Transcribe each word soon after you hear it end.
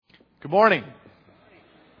Good morning.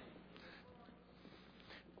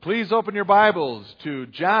 Please open your Bibles to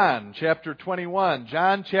John chapter 21.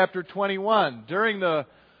 John chapter 21. During the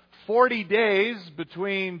 40 days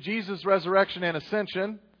between Jesus' resurrection and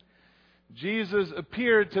ascension, Jesus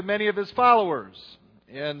appeared to many of his followers.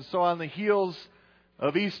 And so on the heels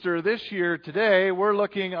of Easter this year, today, we're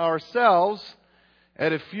looking ourselves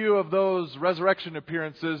at a few of those resurrection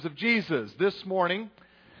appearances of Jesus. This morning,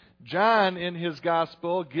 John, in his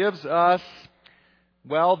gospel, gives us,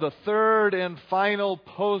 the third and final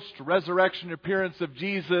post-resurrection appearance of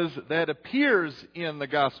Jesus that appears in the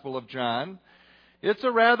Gospel of John. It's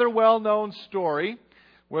a rather well-known story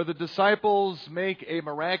where the disciples make a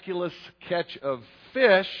miraculous catch of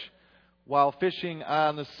fish while fishing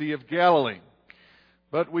on the Sea of Galilee.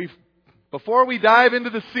 But before we dive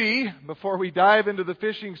into the sea, before we dive into the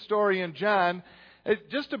fishing story in John,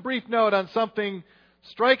 just a brief note on something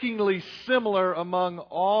strikingly similar among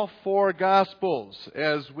all four Gospels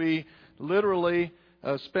as we literally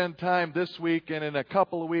spend time this week and in a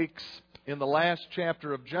couple of weeks in the last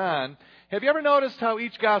chapter of John. Have you ever noticed how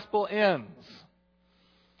each Gospel ends?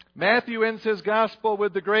 Matthew ends his Gospel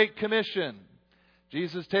with the Great Commission.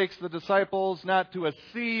 Jesus takes the disciples not to a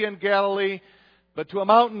sea in Galilee, but to a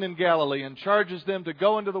mountain in Galilee and charges them to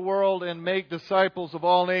go into the world and make disciples of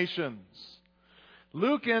all nations.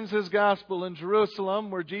 Luke ends his gospel in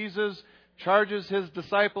Jerusalem, where Jesus charges his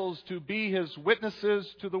disciples to be his witnesses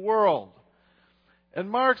to the world. And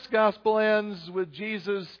Mark's gospel ends with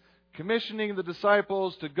Jesus commissioning the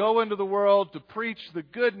disciples to go into the world to preach the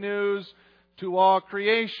good news to all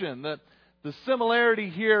creation. The similarity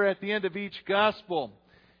here at the end of each gospel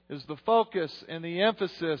is the focus and the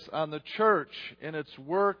emphasis on the church and its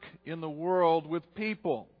work in the world with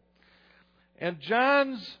people. And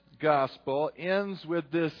John's Gospel ends with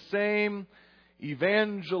this same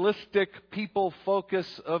evangelistic people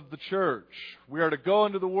focus of the church. We are to go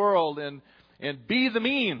into the world and be the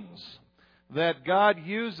means that God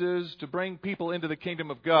uses to bring people into the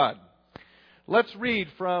kingdom of God. Let's read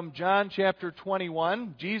from John chapter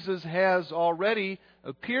 21. Jesus has already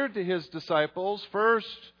appeared to his disciples, first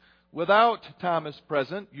without Thomas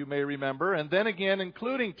present, you may remember, and then again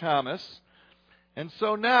including Thomas. And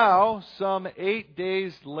so now, some 8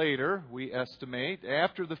 days later, we estimate,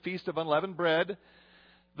 after the Feast of Unleavened Bread,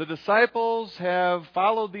 the disciples have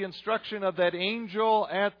followed the instruction of that angel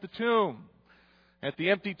at the tomb, at the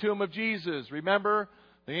empty tomb of Jesus. Remember,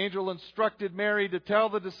 the angel instructed Mary to tell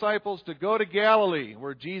the disciples to go to Galilee,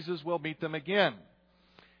 where Jesus will meet them again.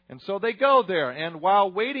 And so they go there, and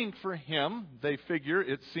while waiting for him, they figure,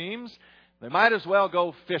 it seems, they might as well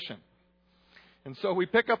go fishing. And so we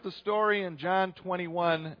pick up the story in John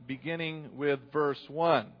 21, beginning with verse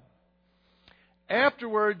 1.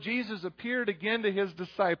 Afterward, Jesus appeared again to his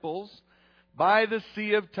disciples by the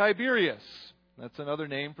Sea of Tiberias. That's another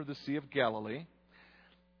name for the Sea of Galilee.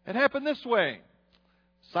 It happened this way.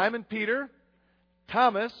 Simon Peter,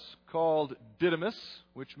 Thomas, called Didymus,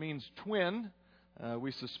 which means twin.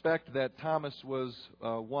 We suspect that Thomas was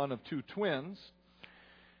one of two twins.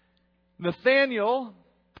 Nathanael,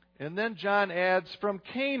 and then John adds, from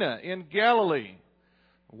Cana in Galilee.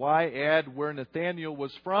 Why add where Nathanael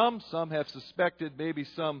was from? Some have suspected maybe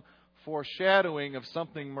some foreshadowing of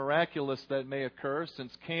something miraculous that may occur,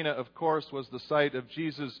 since Cana, of course, was the site of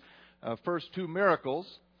Jesus' first two miracles.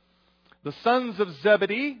 The sons of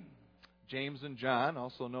Zebedee, James and John,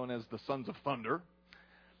 also known as the sons of thunder.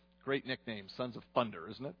 Great nickname, sons of thunder,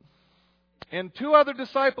 isn't it? And two other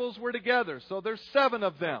disciples were together, so there's 7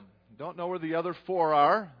 of them. Don't know where the other 4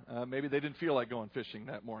 are. Maybe they didn't feel like going fishing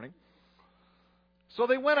that morning. So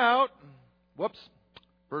they went out.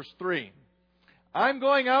 Verse 3. I'm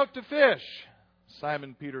going out to fish,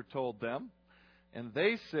 Simon Peter told them. And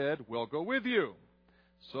they said, we'll go with you.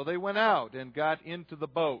 So they went out and got into the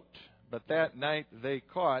boat. But that night they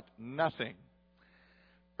caught nothing.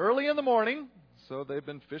 Early in the morning, so they've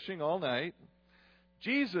been fishing all night,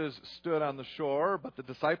 Jesus stood on the shore, but the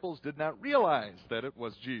disciples did not realize that it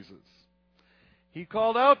was Jesus. He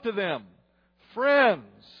called out to them,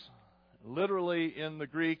 friends, literally in the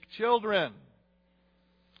Greek, children,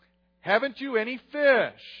 haven't you any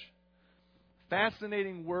fish?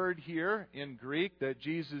 Fascinating word here in Greek that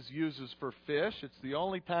Jesus uses for fish. It's the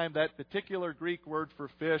only time that particular Greek word for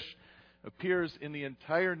fish appears in the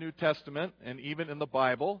entire New Testament and even in the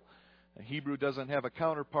Bible. Hebrew doesn't have a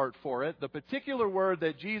counterpart for it. The particular word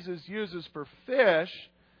that Jesus uses for fish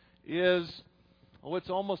is, it's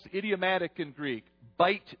almost idiomatic in Greek,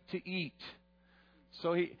 bite to eat.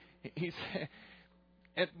 So he's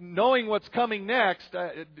and knowing what's coming next,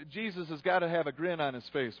 Jesus has got to have a grin on his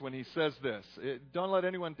face when he says this. Don't let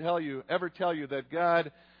anyone ever tell you that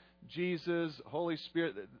God Jesus, Holy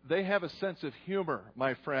Spirit, they have a sense of humor,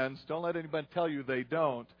 my friends. Don't let anybody tell you they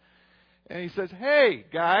don't. And he says, hey,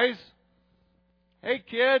 guys, hey,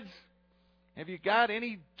 kids, have you got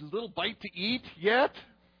any little bite to eat yet?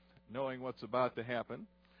 Knowing what's about to happen.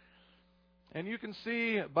 And you can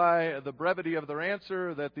see by the brevity of their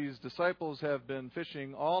answer that these disciples have been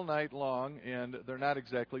fishing all night long, and they're not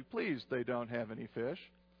exactly pleased they don't have any fish.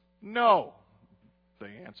 No,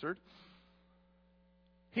 they answered.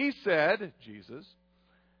 He said, Jesus,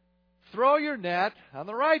 throw your net on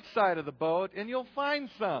the right side of the boat and you'll find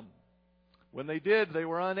some. When they did, they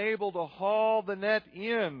were unable to haul the net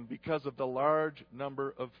in because of the large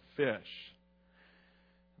number of fish.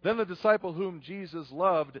 Then the disciple whom Jesus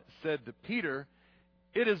loved said to Peter,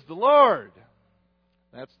 it is the Lord.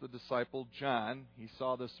 That's the disciple John. He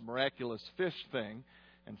saw this miraculous fish thing,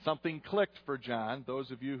 and something clicked for John. Those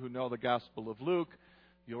of you who know the Gospel of Luke,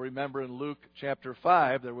 you'll remember in Luke chapter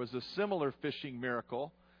 5, there was a similar fishing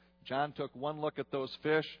miracle. John took one look at those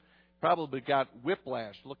fish, probably got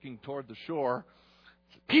whiplash looking toward the shore.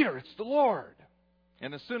 Peter, it's the Lord.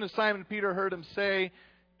 And as soon as Simon Peter heard him say,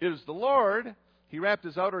 it is the Lord, he wrapped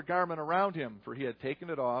his outer garment around him, for he had taken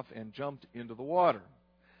it off and jumped into the water.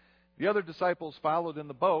 The other disciples followed in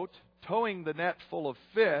the boat, towing the net full of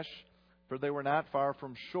fish, for they were not far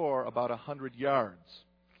from shore, about 100 yards.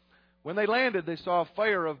 When they landed, they saw a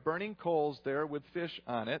fire of burning coals there with fish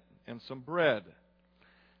on it and some bread.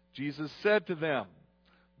 Jesus said to them,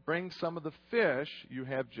 bring some of the fish you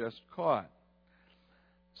have just caught.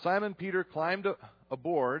 Simon Peter climbed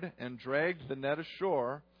aboard and dragged the net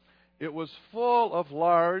ashore. It was full of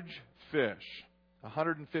large fish,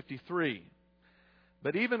 153.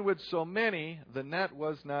 But even with so many, the net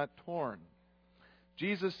was not torn.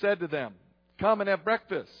 Jesus said to them, come and have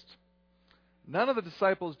breakfast. None of the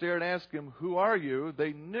disciples dared ask him, who are you?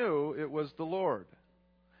 They knew it was the Lord.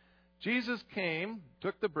 Jesus came,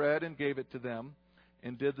 took the bread and gave it to them,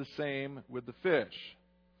 and did the same with the fish.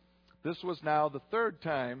 This was now the third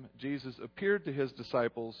time Jesus appeared to his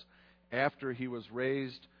disciples after he was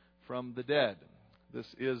raised from the dead. This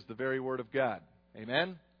is the very word of God.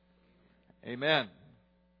 Amen? Amen.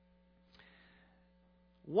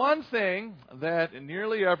 One thing that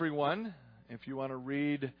nearly everyone, if you want to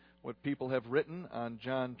read what people have written on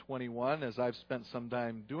John 21, as I've spent some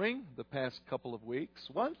time doing the past couple of weeks,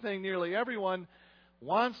 one thing nearly everyone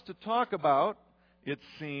wants to talk about, it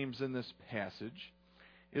seems, in this passage,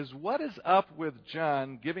 is what is up with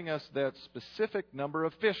John giving us that specific number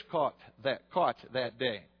of fish caught that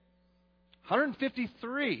day.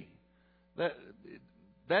 153.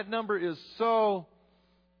 That number is so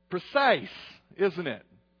precise, isn't it?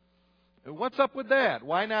 What's up with that?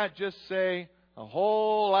 Why not just say a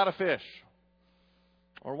whole lot of fish?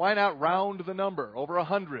 Or why not round the number over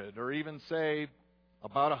 100, or even say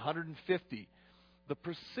about 150? The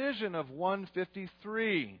precision of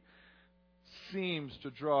 153 seems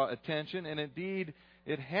to draw attention, and indeed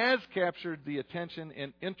it has captured the attention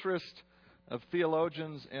and interest of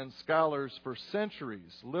theologians and scholars for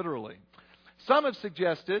centuries, literally. Some have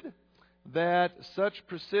suggested that such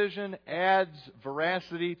precision adds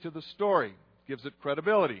veracity to the story, gives it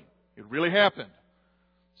credibility. It really happened.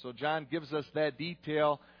 So John gives us that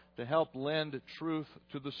detail to help lend truth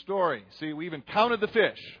to the story. See, we even counted the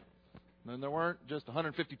fish. And there weren't just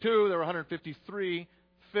 152, there were 153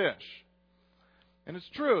 fish. And it's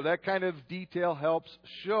true, that kind of detail helps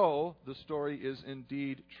show the story is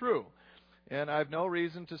indeed true. And I've no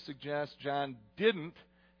reason to suggest John didn't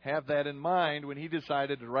have that in mind when he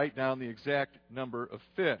decided to write down the exact number of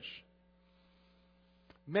fish.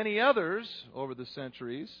 Many others over the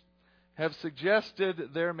centuries have suggested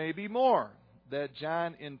there may be more that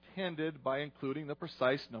John intended by including the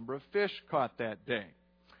precise number of fish caught that day.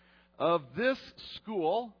 Of this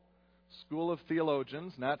school of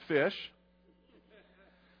theologians, not fish,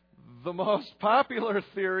 the most popular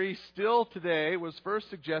theory still today was first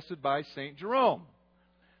suggested by St. Jerome,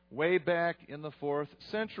 way back in the 4th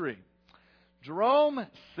century. Jerome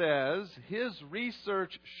says his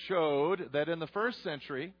research showed that in the 1st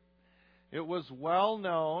century, it was well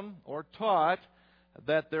known or taught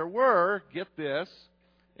that there were, get this,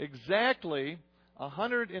 exactly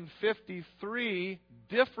 153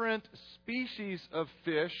 different species of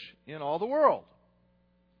fish in all the world.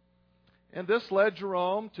 And this led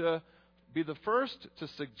Jerome to be the first to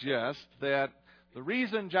suggest that the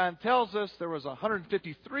reason John tells us there was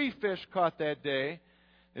 153 fish caught that day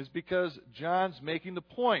is because John's making the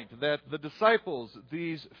point that the disciples,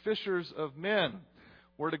 these fishers of men,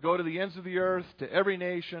 were to go to the ends of the earth, to every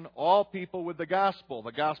nation, all people with the gospel.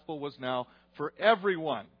 The gospel was now for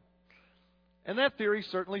everyone. And that theory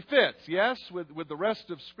certainly fits, yes, with the rest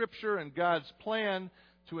of Scripture and God's plan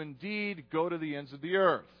to indeed go to the ends of the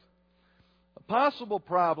earth. A possible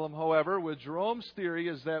problem, however, with Jerome's theory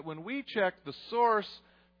is that when we check the source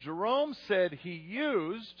Jerome said he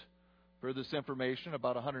used for this information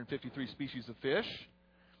about 153 species of fish,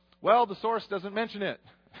 well, the source doesn't mention it.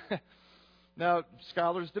 Now,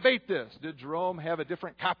 scholars debate this. Did Jerome have a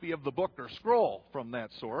different copy of the book or scroll from that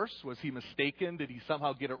source? Was he mistaken? Did he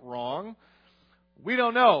somehow get it wrong? We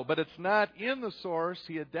don't know, but it's not in the source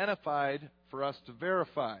he identified for us to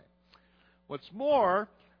verify. What's more,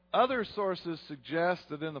 other sources suggest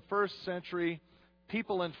that in the first century,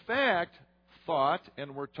 people in fact thought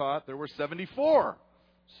and were taught there were 74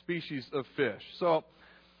 species of fish. So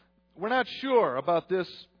we're not sure about this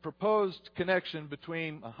proposed connection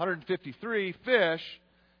between 153 fish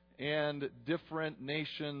and different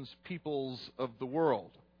nations, peoples of the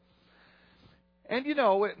world. And you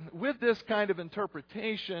know, with this kind of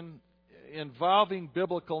interpretation involving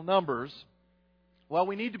biblical numbers, well,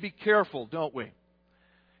 we need to be careful, don't we?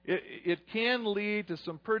 It can lead to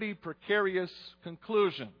some pretty precarious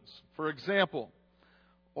conclusions. For example,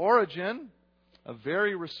 Origen, a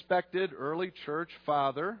very respected early church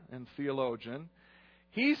father and theologian,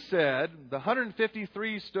 he said the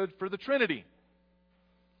 153 stood for the Trinity.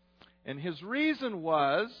 And his reason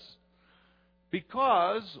was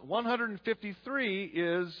because 153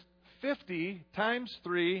 is 50 times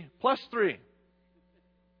 3 plus 3.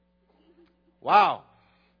 Wow.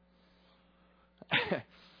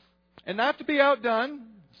 And not to be outdone,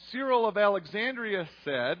 Cyril of Alexandria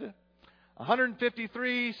said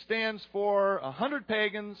 153 stands for 100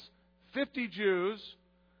 pagans, 50 Jews,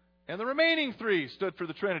 and the remaining 3 stood for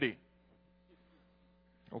the Trinity.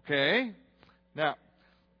 Okay? Now,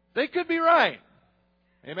 they could be right.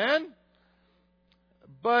 Amen?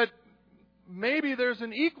 But maybe there's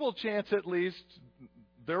an equal chance at least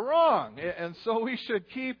they're wrong. And so we should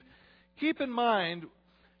keep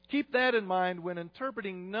that in mind when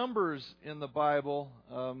interpreting numbers in the Bible,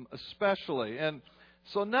 especially. And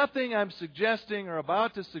so nothing I'm suggesting or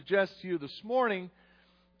about to suggest to you this morning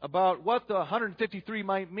about what the 153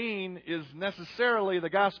 might mean is necessarily the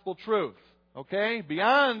gospel truth. Okay?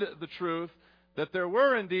 Beyond the truth that there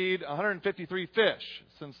were indeed 153 fish,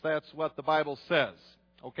 since that's what the Bible says.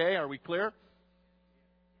 Okay? Are we clear?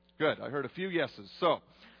 Good. I heard a few yeses. So,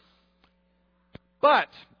 but,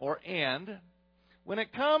 when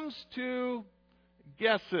it comes to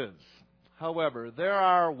guesses, however, there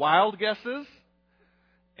are wild guesses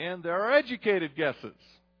and there are educated guesses.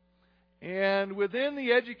 And within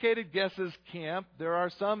the educated guesses camp, there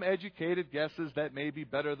are some educated guesses that may be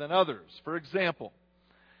better than others. For example,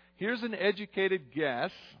 here's an educated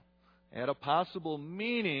guess at a possible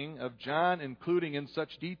meaning of John including in such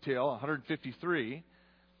detail 153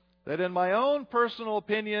 that in my own personal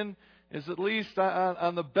opinion is at least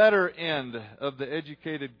on the better end of the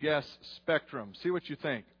educated guess spectrum. See what you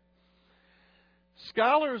think.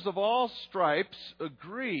 Scholars of all stripes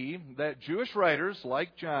agree that Jewish writers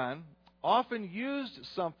like John often used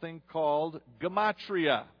something called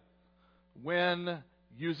gematria when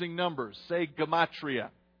using numbers. Say gematria.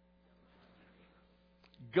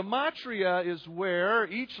 Gematria is where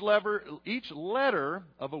each letter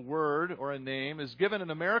of a word or a name is given a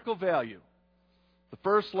numerical value. The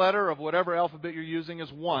first letter of whatever alphabet you're using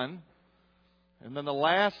is 1. And then the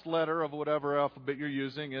last letter of whatever alphabet you're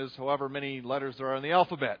using is however many letters there are in the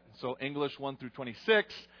alphabet. So English 1 through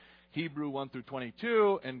 26, Hebrew 1 through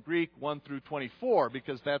 22, and Greek 1 through 24,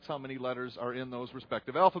 because that's how many letters are in those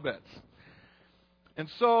respective alphabets. And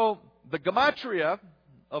so the gematria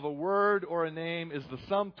of a word or a name is the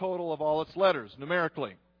sum total of all its letters,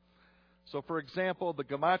 numerically. So, for example, the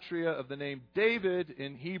gematria of the name David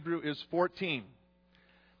in Hebrew is 14.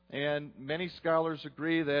 And many scholars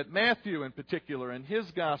agree that Matthew, in particular, in his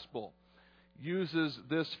gospel, uses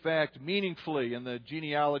this fact meaningfully in the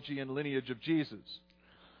genealogy and lineage of Jesus.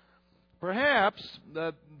 Perhaps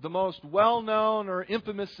the most well-known or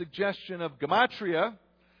infamous suggestion of gematria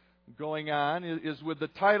going on is with the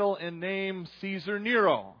title and name Caesar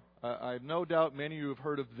Nero. I have no doubt many of you have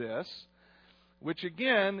heard of this, which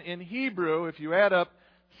again, in Hebrew, if you add up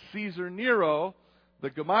Caesar Nero, the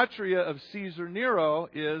gematria of Caesar Nero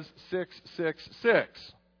is 666.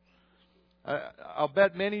 I'll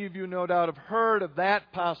bet many of you no doubt have heard of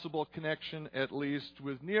that possible connection, at least,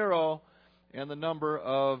 with Nero and the number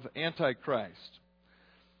of Antichrist.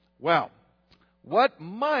 Well, what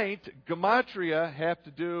might gematria have to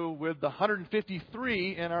do with the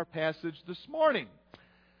 153 in our passage this morning?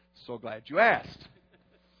 So glad you asked.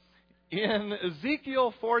 In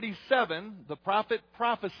Ezekiel 47, the prophet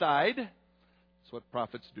prophesied. That's what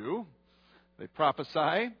prophets do. They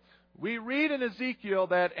prophesy. We read in Ezekiel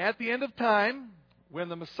that at the end of time, when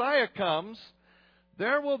the Messiah comes,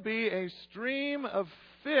 there will be a stream of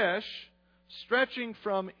fish stretching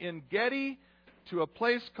from En-Gedi to a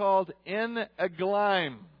place called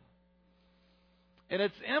En-Eglaim. And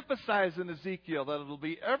it's emphasized in Ezekiel that it will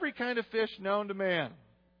be every kind of fish known to man.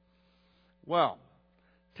 Well,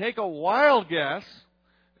 take a wild guess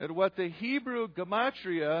at what the Hebrew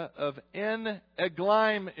gematria of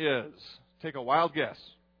En-Eglaim is. Take a wild guess.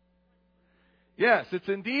 Yes, it's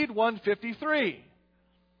indeed 153.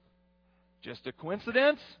 Just a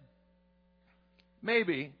coincidence?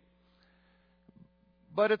 Maybe.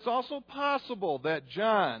 But it's also possible that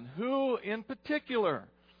John, who in particular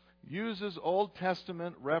uses Old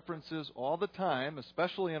Testament references all the time,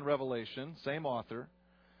 especially in Revelation, same author,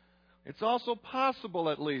 it's also possible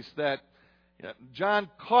at least that John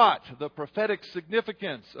caught the prophetic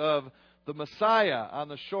significance of the Messiah on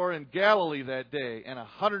the shore in Galilee that day, and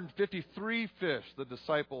 153 fish the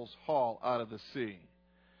disciples haul out of the sea.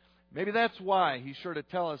 Maybe that's why he's sure to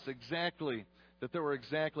tell us exactly that there were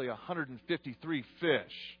exactly 153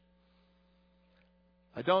 fish.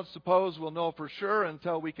 I don't suppose we'll know for sure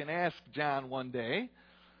until we can ask John one day,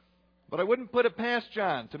 but I wouldn't put it past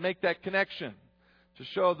John to make that connection, to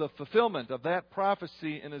show the fulfillment of that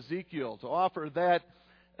prophecy in Ezekiel, to offer that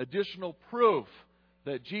additional proof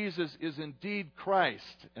that Jesus is indeed Christ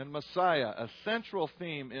and Messiah, a central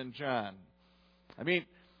theme in John. I mean,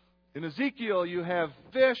 in Ezekiel you have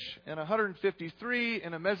fish and 153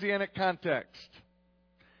 in a messianic context.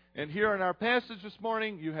 And here in our passage this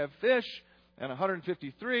morning you have fish and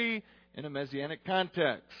 153 in a messianic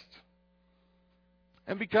context.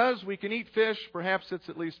 And because we can eat fish, perhaps it's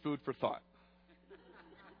at least food for thought.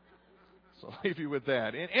 So I'll leave you with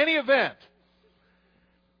that. In any event,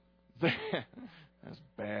 that's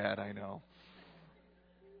bad, I know.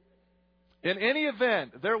 In any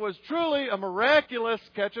event, there was truly a miraculous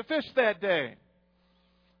catch of fish that day.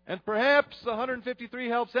 And perhaps the 153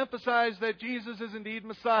 helps emphasize that Jesus is indeed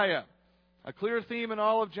Messiah. A clear theme in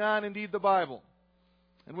all of John, indeed the Bible.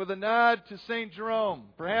 And with a nod to St. Jerome,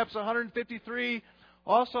 perhaps 153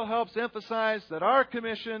 also helps emphasize that our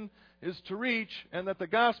commission is to reach and that the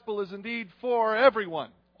gospel is indeed for everyone,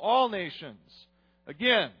 all nations.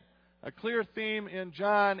 Again, a clear theme in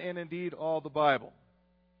John and indeed all the Bible.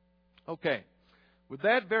 Okay, with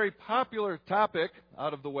that very popular topic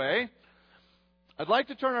out of the way, I'd like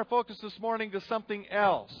to turn our focus this morning to something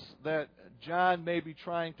else that John may be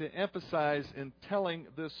trying to emphasize in telling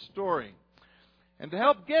this story. And to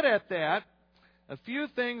help get at that, a few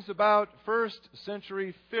things about first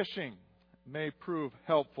century fishing may prove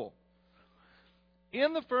helpful.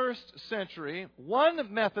 In the first century,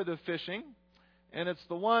 one method of fishing, and it's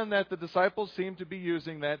the one that the disciples seemed to be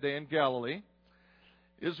using that day in Galilee,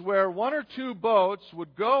 is where one or two boats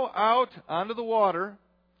would go out onto the water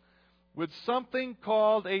with something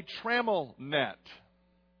called a trammel net.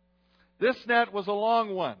 This net was a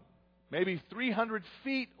long one, maybe 300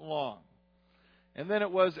 feet long. And then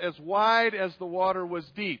it was as wide as the water was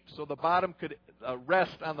deep, so the bottom could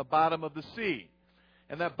rest on the bottom of the sea.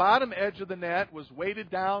 And that bottom edge of the net was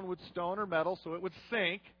weighted down with stone or metal so it would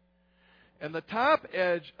sink. And the top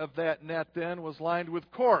edge of that net then was lined with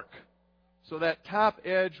cork, so that top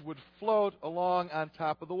edge would float along on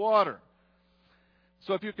top of the water.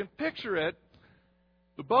 So if you can picture it,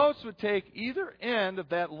 the boats would take either end of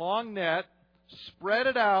that long net, spread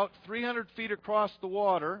it out 300 feet across the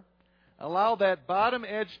water, allow that bottom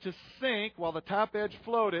edge to sink while the top edge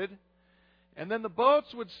floated, and then the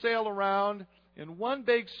boats would sail around in one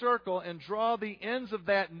big circle and draw the ends of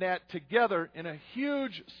that net together in a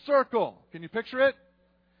huge circle. Can you picture it?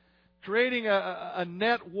 Creating a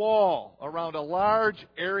net wall around a large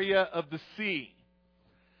area of the sea.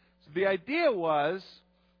 So the idea was,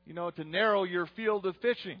 to narrow your field of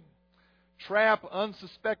fishing. Trap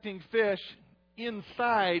unsuspecting fish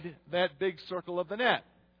inside that big circle of the net.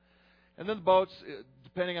 And then the boats,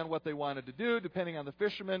 depending on what they wanted to do, depending on the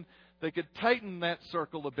fishermen, they could tighten that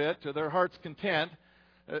circle a bit to their heart's content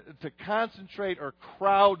to concentrate or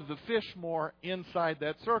crowd the fish more inside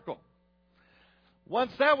that circle.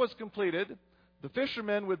 Once that was completed, the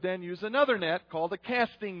fishermen would then use another net called a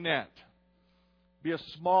casting net. Be a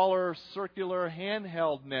smaller, circular,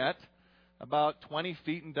 handheld net, about 20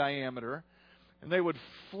 feet in diameter. And they would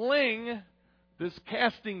fling this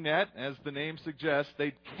casting net, as the name suggests,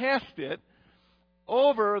 they'd cast it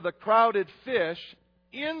over the crowded fish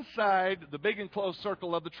inside the big enclosed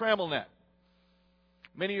circle of the trammel net.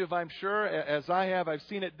 Many of you, I'm sure, as I have, I've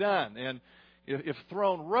seen it done. And if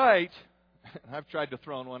thrown right, I've tried to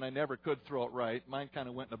throw one, I never could throw it right. Mine kind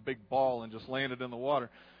of went in a big ball and just landed in the water.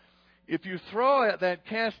 if you throw at that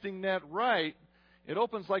casting net right, it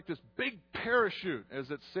opens like this big parachute as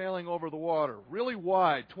it's sailing over the water, really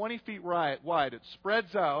wide, 20 feet wide. It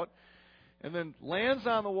spreads out and then lands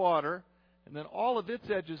on the water, and then all of its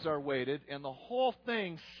edges are weighted, and the whole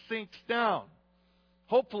thing sinks down,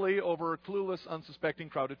 hopefully over a clueless, unsuspecting,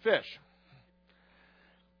 crowded fish.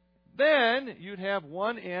 Then you'd have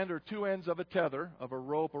one end or two ends of a tether of a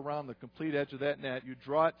rope around the complete edge of that net. You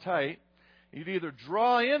draw it tight. You'd either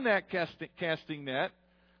draw in that casting net,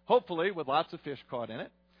 hopefully with lots of fish caught in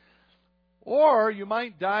it, or you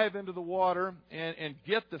might dive into the water and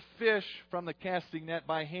get the fish from the casting net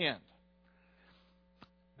by hand.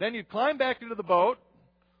 Then you'd climb back into the boat,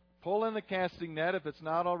 pull in the casting net if it's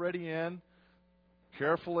not already in,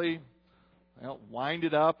 carefully wind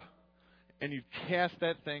it up, and you'd cast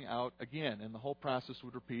that thing out again. And the whole process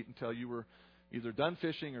would repeat until you were either done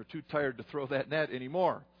fishing or too tired to throw that net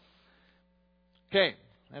anymore. Okay,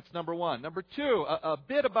 that's number one. Number two, a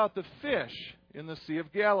bit about the fish in the Sea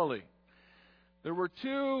of Galilee. There were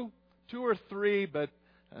two or three, but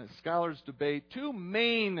scholars debate, two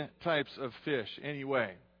main types of fish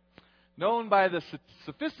anyway, known by the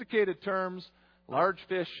sophisticated terms large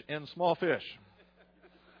fish and small fish.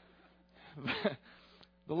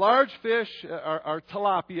 The large fish are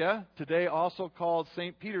tilapia, today also called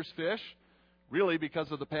St. Peter's fish, really because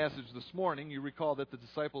of the passage this morning. You recall that the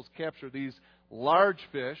disciples captured these large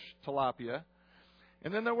fish, tilapia.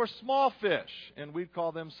 And then there were small fish, and we'd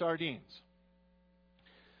call them sardines.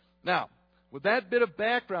 Now, with that bit of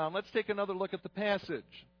background, let's take another look at the passage.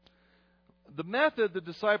 The method the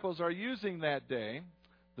disciples are using that day,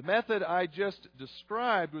 the method I just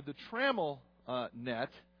described with the trammel net,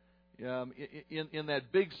 in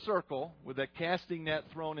that big circle, with that casting net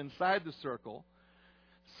thrown inside the circle,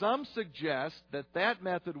 some suggest that that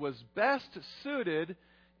method was best suited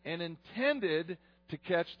and intended to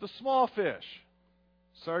catch the small fish,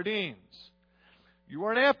 sardines. You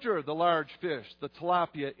weren't after the large fish, the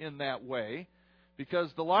tilapia, in that way, because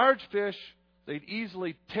the large fish, they'd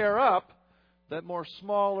easily tear up that more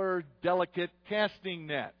smaller, delicate casting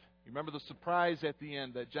net. You remember the surprise at the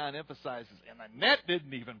end that John emphasizes, and the net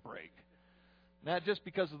didn't even break. Not just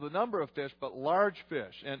because of the number of fish, but large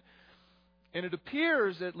fish. And it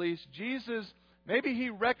appears, at least, Jesus, maybe he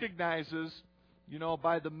recognizes,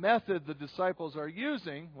 by the method the disciples are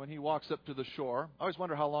using when he walks up to the shore. I always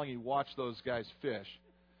wonder how long he watched those guys fish.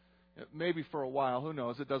 Maybe for a while, who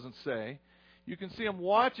knows, it doesn't say. You can see him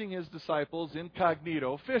watching his disciples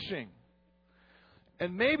incognito fishing.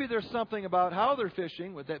 And maybe there's something about how they're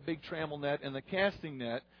fishing with that big trammel net and the casting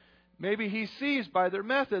net. Maybe he sees by their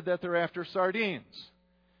method that they're after sardines.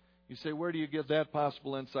 You say, where do you get that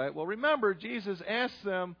possible insight? Well, remember, Jesus asked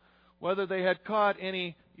them whether they had caught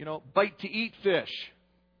any, bite-to-eat fish.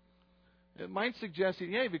 It might suggest,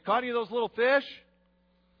 hey, have you caught any of those little fish?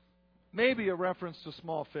 Maybe a reference to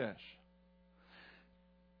small fish.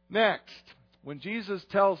 Next, when Jesus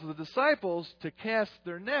tells the disciples to cast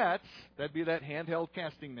their nets, that'd be that handheld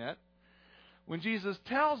casting net, when Jesus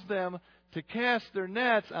tells them to cast their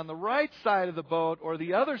nets on the right side of the boat or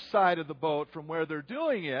the other side of the boat from where they're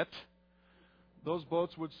doing it, those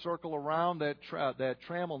boats would circle around that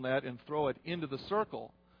trammel net and throw it into the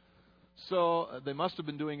circle. So they must have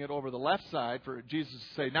been doing it over the left side for Jesus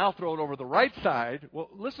to say, now throw it over the right side. Well,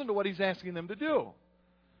 listen to what he's asking them to do.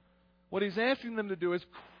 What he's asking them to do is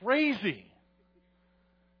crazy.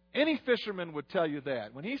 Any fisherman would tell you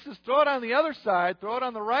that. When he says, throw it on the other side, throw it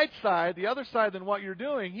on the right side, the other side than what you're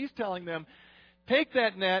doing, he's telling them, take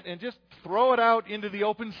that net and just throw it out into the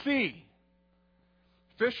open sea.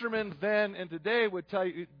 Fishermen then and today would tell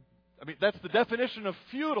you, that's the definition of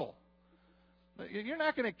futile. You're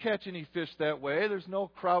not going to catch any fish that way. There's no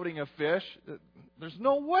crowding of fish. There's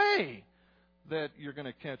no way that you're going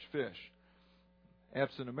to catch fish,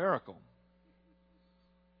 absent a miracle.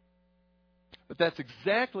 But that's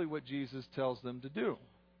exactly what Jesus tells them to do.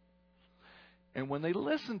 And when they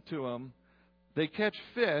listen to him, they catch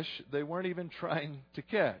fish they weren't even trying to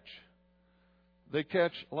catch. They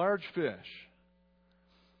catch large fish.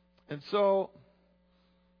 And so,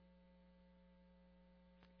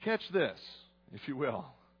 catch this, if you will.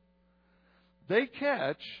 They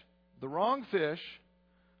catch the wrong fish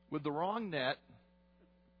with the wrong net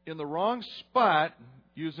in the wrong spot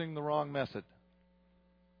using the wrong method.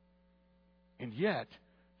 And yet,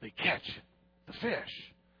 they catch the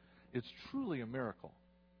fish. It's truly a miracle.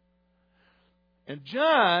 And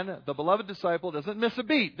John, the beloved disciple, doesn't miss a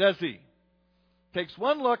beat, does he? Takes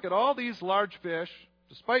one look at all these large fish,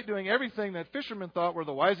 despite doing everything that fishermen thought were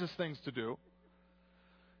the wisest things to do.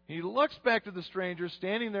 He looks back to the stranger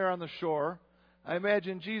standing there on the shore. I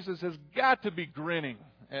imagine Jesus has got to be grinning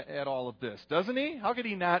at all of this, doesn't he? How could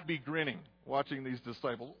he not be grinning watching these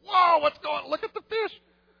disciples? Whoa, what's going on? Look at the fish.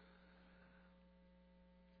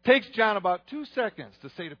 Takes John about 2 seconds to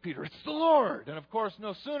say to Peter, it's the Lord. And of course,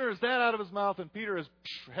 no sooner is that out of his mouth than Peter is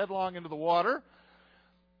headlong into the water.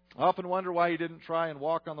 I often wonder why he didn't try and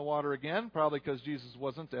walk on the water again, probably because Jesus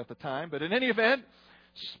wasn't at the time. But in any event,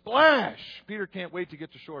 splash! Peter can't wait to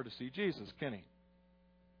get to shore to see Jesus, can he?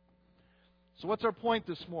 So what's our point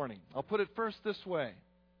this morning? I'll put it first this way.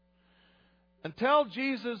 Until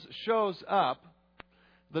Jesus shows up,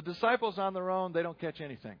 the disciples on their own, they don't catch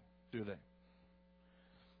anything, do they?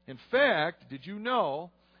 In fact, did you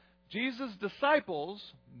know, Jesus' disciples,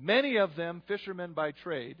 many of them fishermen by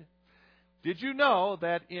trade, did you know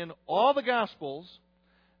that in all the Gospels,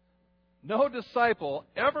 no disciple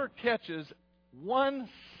ever catches one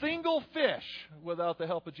single fish without the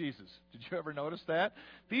help of Jesus? Did you ever notice that?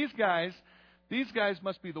 These guys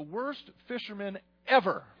must be the worst fishermen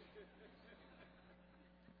ever.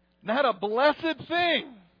 Not a blessed thing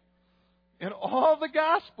in all the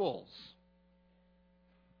Gospels.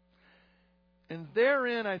 And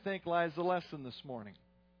therein, I think, lies the lesson this morning.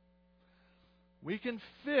 We can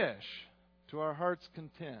fish to our heart's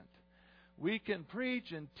content. We can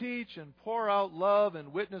preach and teach and pour out love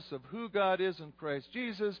and witness of who God is in Christ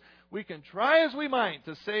Jesus. We can try as we might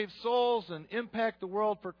to save souls and impact the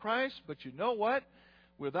world for Christ. But you know what?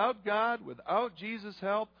 Without God, without Jesus'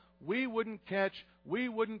 help, we wouldn't catch, we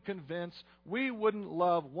wouldn't convince, we wouldn't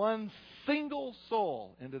love one single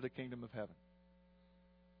soul into the kingdom of heaven.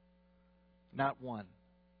 Not one.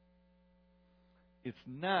 It's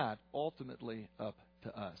not ultimately up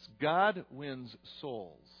to us. God wins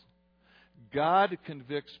souls. God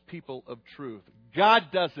convicts people of truth. God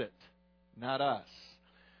does it, not us.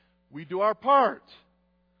 We do our part.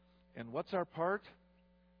 And what's our part?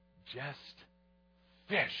 Just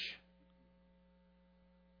fish.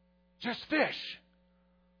 Just fish,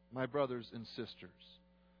 my brothers and sisters.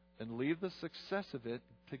 And leave the success of it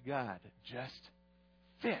to God. Just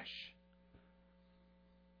fish.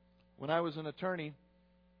 When I was an attorney,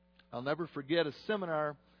 I'll never forget a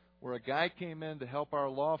seminar where a guy came in to help our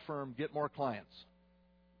law firm get more clients.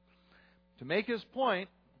 To make his point,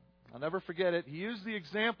 I'll never forget it, he used the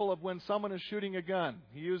example of when someone is shooting a gun.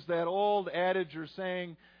 He used that old adage or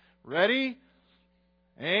saying, ready,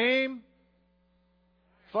 aim,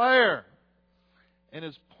 fire. And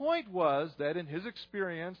his point was that in his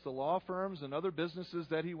experience, the law firms and other businesses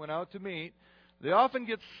that he went out to meet, they often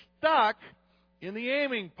get stuck in the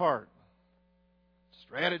aiming part.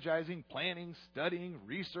 Strategizing, planning, studying,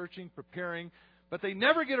 researching, preparing, but they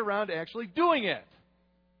never get around to actually doing it.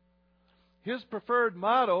 His preferred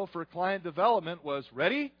motto for client development was,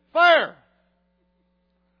 ready, fire.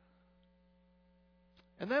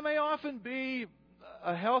 And that may often be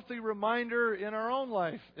a healthy reminder in our own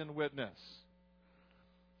life in witness.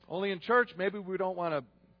 Only in church, maybe we don't want to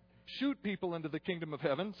shoot people into the kingdom of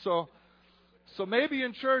heaven, so maybe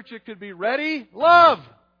in church it could be ready, love.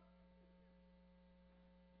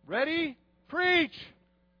 Ready, preach.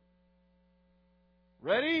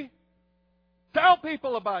 Ready, tell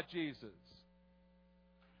people about Jesus.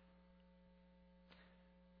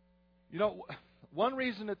 You know, one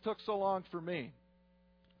reason it took so long for me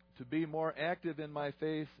to be more active in my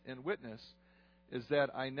faith and witness is that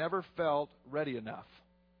I never felt ready enough.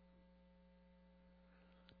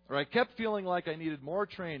 Or I kept feeling like I needed more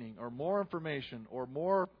training or more information or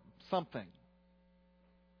more something.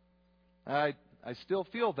 I still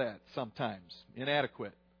feel that sometimes,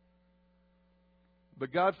 inadequate.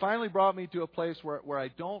 But God finally brought me to a place where I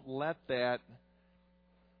don't let that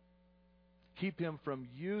keep Him from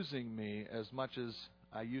using me as much as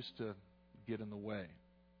I used to get in the way,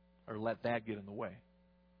 or let that get in the way.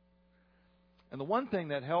 And the one thing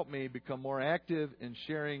that helped me become more active in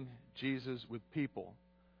sharing Jesus with people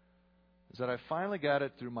is that I finally got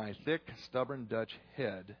it through my thick, stubborn Dutch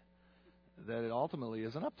head that it ultimately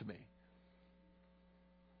isn't up to me.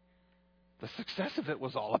 The success of it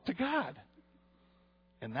was all up to God.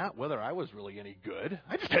 And not whether I was really any good.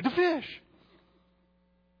 I just had to fish.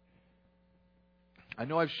 I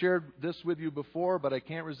know I've shared this with you before, but I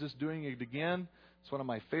can't resist doing it again. It's one of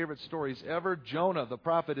my favorite stories ever. Jonah, the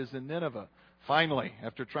prophet, is in Nineveh. Finally,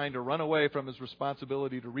 after trying to run away from his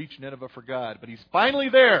responsibility to reach Nineveh for God. But he's finally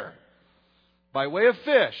there. By way of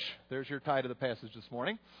fish. There's your tie to the passage this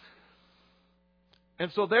morning.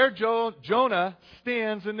 And so there Jonah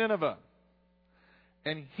stands in Nineveh.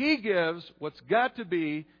 And he gives what's got to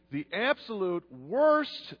be the absolute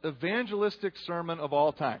worst evangelistic sermon of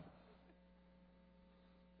all time.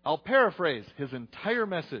 I'll paraphrase his entire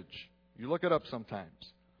message. You look it up sometimes.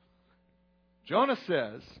 Jonah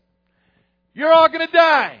says, You're all going to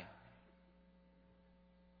die.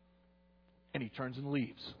 And he turns and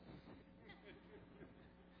leaves.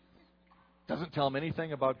 Doesn't tell him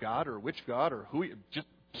anything about God or which God or who. He just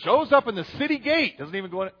shows up in the city gate. Doesn't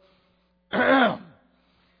even go in.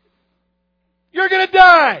 You're going to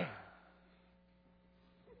die.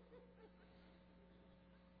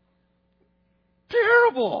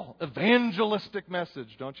 Terrible evangelistic message,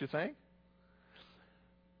 don't you think?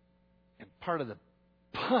 And part of the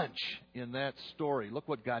punch in that story, look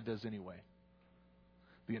what God does anyway.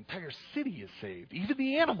 The entire city is saved. Even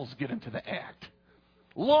the animals get into the act.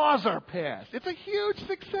 Laws are passed. It's a huge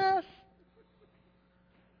success.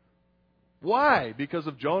 Why? Because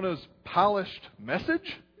of Jonah's polished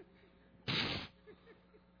message?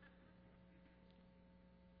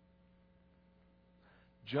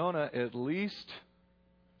 Jonah at least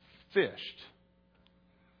fished.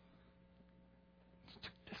 It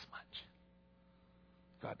took this much.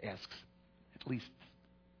 God asks at least,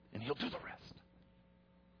 and He'll do the rest.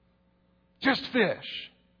 Just fish.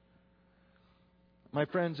 My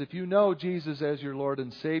friends, if you know Jesus as your Lord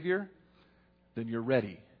and Savior, then you're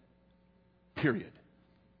ready. Period.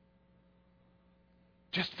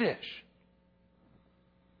 Just fish.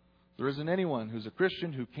 There isn't anyone who's a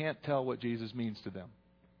Christian who can't tell what Jesus means to them.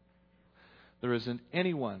 There isn't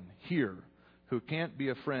anyone here who can't be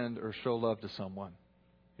a friend or show love to someone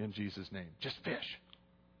in Jesus' name. Just fish.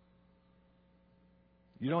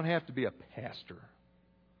 You don't have to be a pastor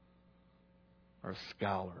or a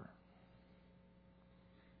scholar.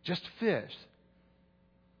 Just fish.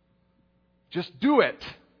 Just do it.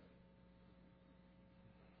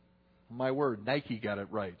 My word, Nike got it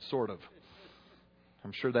right, sort of.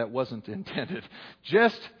 I'm sure that wasn't intended.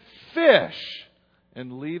 Just fish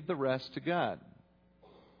and leave the rest to God.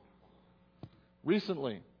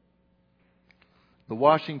 Recently, the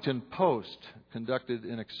Washington Post conducted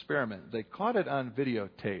an experiment. They caught it on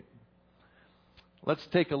videotape. Let's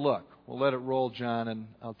take a look. We'll let it roll, John, and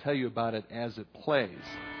I'll tell you about it as it plays.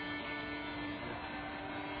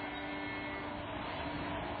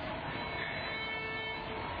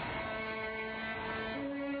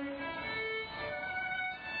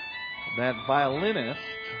 That violinist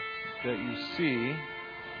that you see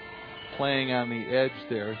playing on the edge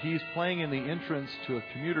there, he's playing in the entrance to a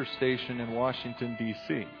commuter station in Washington,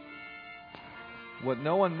 D.C. What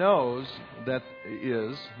no one knows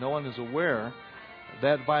no one is aware,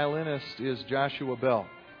 that violinist is Joshua Bell,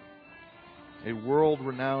 a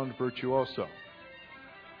world-renowned virtuoso.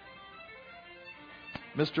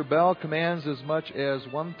 Mr. Bell commands as much as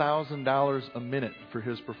 $1,000 a minute for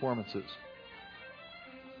his performances.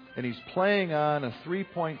 And he's playing on a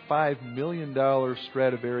 $3.5 million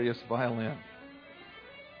Stradivarius violin.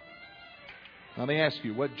 Now, let me ask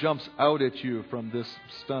you, what jumps out at you from this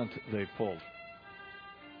stunt they pulled?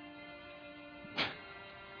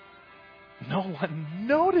 No one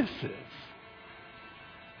notices.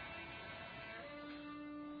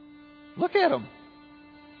 Look at him.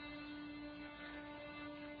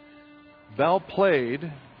 Bell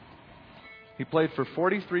played. He played for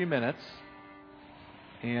 43 minutes.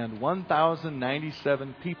 And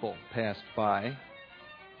 1,097 people passed by.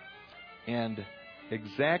 And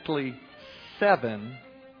exactly 7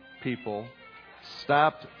 people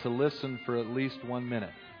stopped to listen for at least 1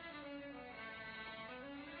 minute.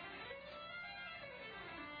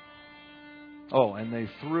 Oh, and they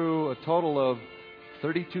threw a total of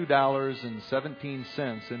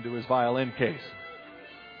 $32.17 into his violin case.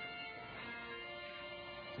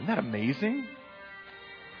 Isn't that amazing?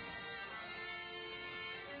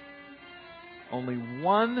 Only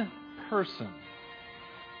one person,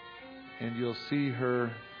 and you'll see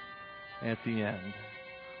her at the end,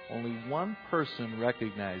 only one person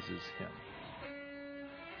recognizes him.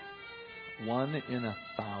 1 in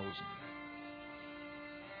 1,000.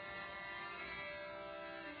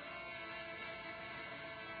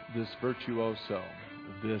 This virtuoso,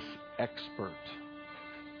 this expert,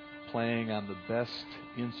 playing on the best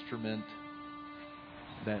instrument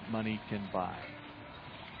that money can buy.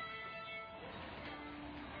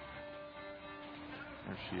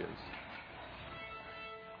 There she is.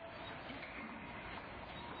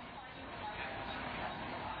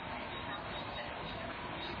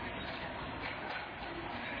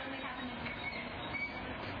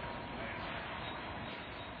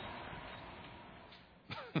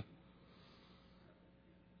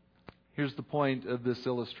 Here's the point of this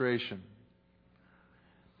illustration.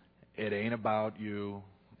 It ain't about you,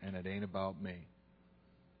 and it ain't about me.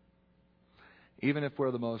 Even if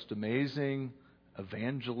we're the most amazing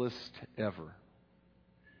evangelist ever,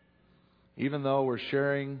 even though we're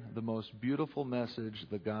sharing the most beautiful message,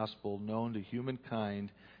 the gospel, known to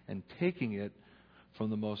humankind, and taking it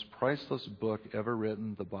from the most priceless book ever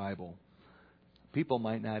written, the Bible. People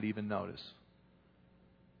might not even notice.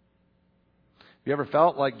 You ever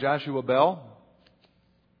felt like Joshua Bell?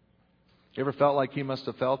 You ever felt like he must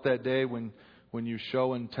have felt that day when you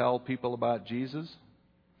show and tell people about Jesus?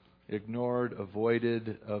 Ignored,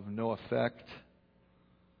 avoided, of no effect.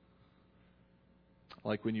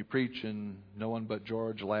 Like when you preach and no one but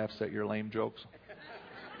George laughs at your lame jokes.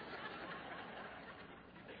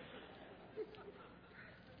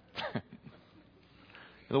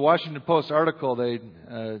 The Washington Post article,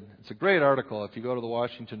 it's a great article. If you go to the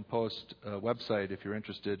Washington Post website, if you're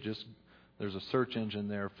interested, there's a search engine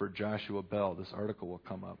there for Joshua Bell. This article will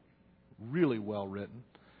come up. Really well written.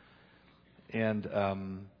 And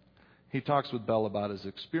he talks with Bell about his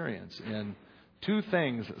experience. And two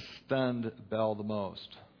things stunned Bell the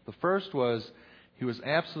most. The first was he was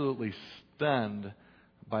absolutely stunned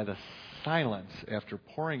by the silence after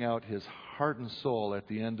pouring out his heart and soul at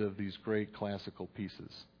the end of these great classical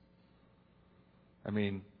pieces. I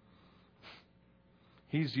mean,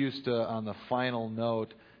 he's used to, on the final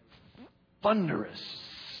note, thunderous,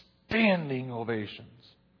 standing ovations.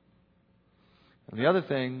 And the other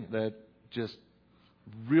thing that just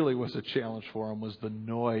really was a challenge for him was the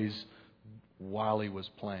noise while he was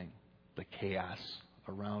playing, the chaos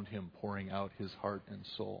around him pouring out his heart and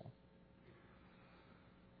soul.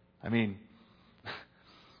 I mean,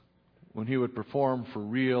 when he would perform for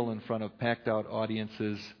real in front of packed out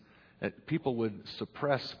audiences, people would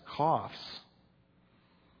suppress coughs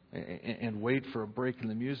and wait for a break in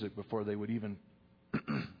the music before they would even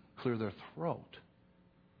clear their throat.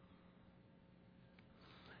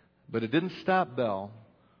 But it didn't stop Bell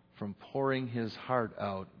from pouring his heart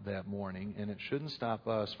out that morning, and it shouldn't stop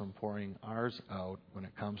us from pouring ours out when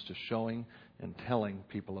it comes to showing and telling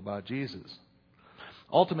people about Jesus.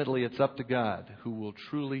 Ultimately, it's up to God who will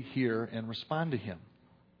truly hear and respond to Him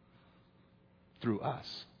through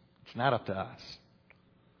us. It's not up to us.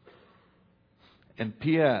 And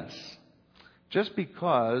P.S., just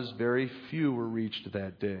because very few were reached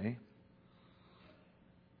that day,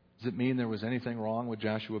 does it mean there was anything wrong with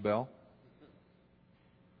Joshua Bell?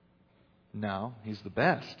 No, he's the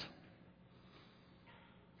best.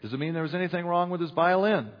 Does it mean there was anything wrong with his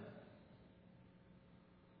violin?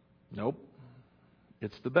 Nope.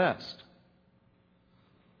 It's the best.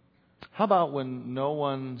 How about when no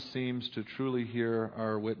one seems to truly hear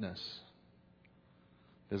our witness?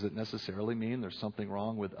 Does it necessarily mean there's something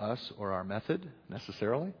wrong with us or our method,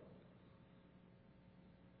 necessarily?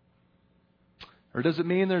 Or does it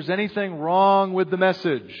mean there's anything wrong with the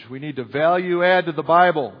message? We need to value add to the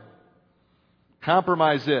Bible.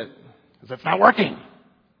 Compromise it. Because it's not working.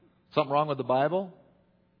 Something wrong with the Bible?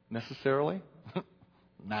 Necessarily?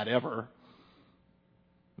 Not ever.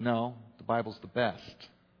 No, the Bible's the best.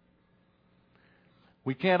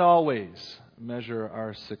 We can't always measure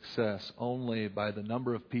our success only by the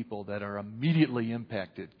number of people that are immediately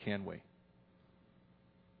impacted, can we?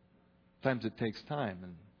 Sometimes it takes time,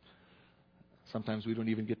 and sometimes we don't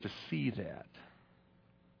even get to see that.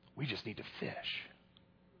 We just need to fish.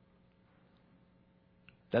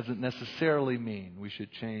 Doesn't necessarily mean we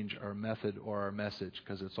should change our method or our message,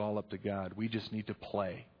 because it's all up to God. We just need to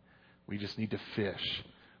play. We just need to fish.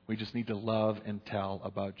 We just need to love and tell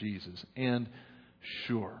about Jesus. And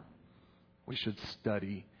sure, we should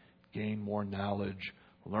study, gain more knowledge,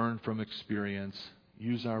 learn from experience,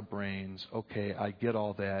 use our brains. Okay, I get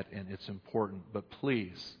all that, and it's important. But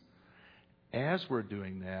please, as we're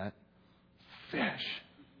doing that, fish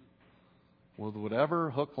with whatever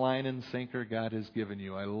hook, line, and sinker God has given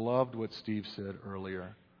you. I loved what Steve said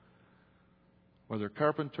earlier. Whether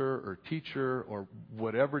carpenter or teacher or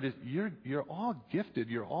whatever it is, you're all gifted.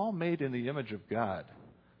 You're all made in the image of God.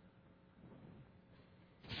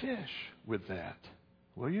 Fish with that,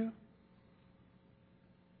 will you?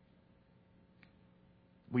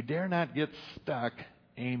 We dare not get stuck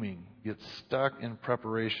aiming, get stuck in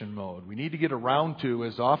preparation mode. We need to get around to,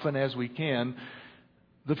 as often as we can,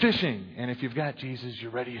 the fishing. And if you've got Jesus,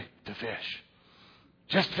 you're ready to fish.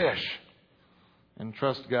 Just fish. And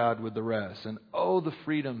trust God with the rest. And oh, the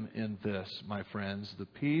freedom in this, my friends. The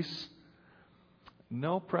peace.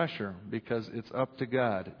 No pressure, because it's up to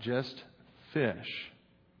God. Just fish.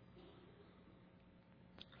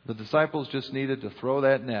 The disciples just needed to throw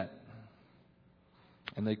that net.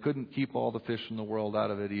 And they couldn't keep all the fish in the world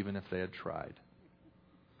out of it, even if they had tried.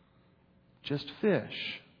 Just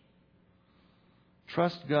fish.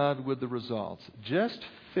 Trust God with the results. Just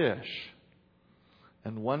fish.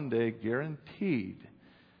 And one day, guaranteed,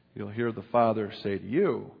 you'll hear the Father say to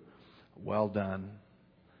you, "Well done,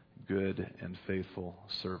 good and faithful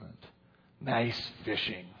servant." Nice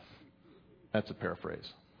fishing. That's a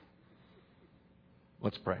paraphrase.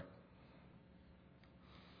 Let's pray.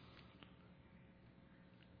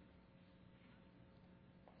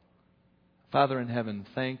 Father in heaven,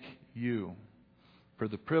 thank you for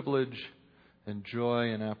the privilege and joy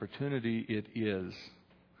and opportunity it is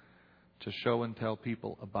to show and tell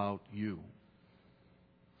people about you.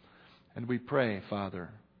 And we pray, Father,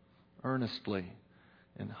 earnestly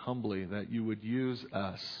and humbly that you would use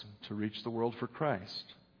us to reach the world for Christ.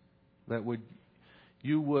 That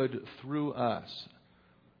you would, through us,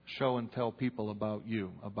 show and tell people about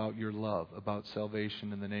you, about your love, about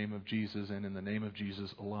salvation in the name of Jesus and in the name of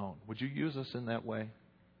Jesus alone. Would you use us in that way?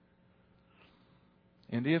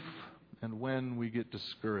 And if and when we get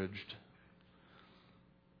discouraged,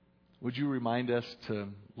 would you remind us to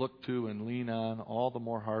look to and lean on all the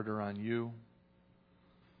more harder on you,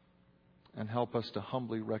 and help us to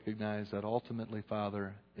humbly recognize that ultimately,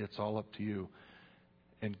 Father, it's all up to you,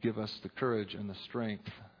 and give us the courage and the strength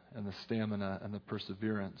and the stamina and the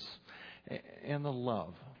perseverance and the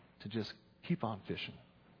love to just keep on fishing.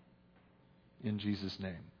 In Jesus'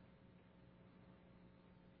 name.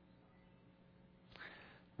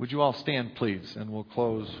 Would you all stand, please, and we'll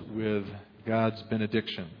close with God's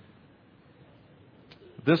benediction.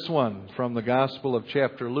 This one from the Gospel of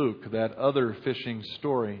chapter Luke, that other fishing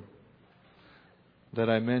story that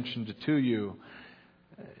I mentioned to you.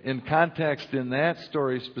 In context, in that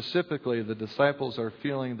story specifically, the disciples are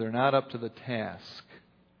feeling they're not up to the task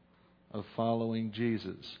of following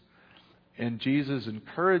Jesus. And Jesus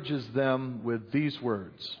encourages them with these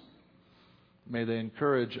words. May they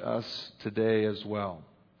encourage us today as well.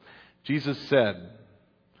 Jesus said,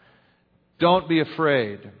 "Don't be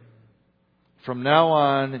afraid. From now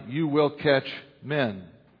on, you will catch men."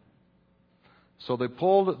 So they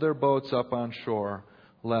pulled their boats up on shore,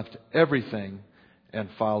 left everything, and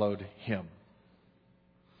followed Him.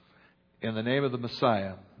 In the name of the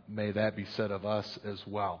Messiah, may that be said of us as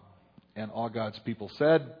well. And all God's people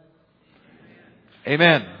said,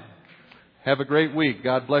 Amen. Have a great week.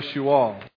 God bless you all.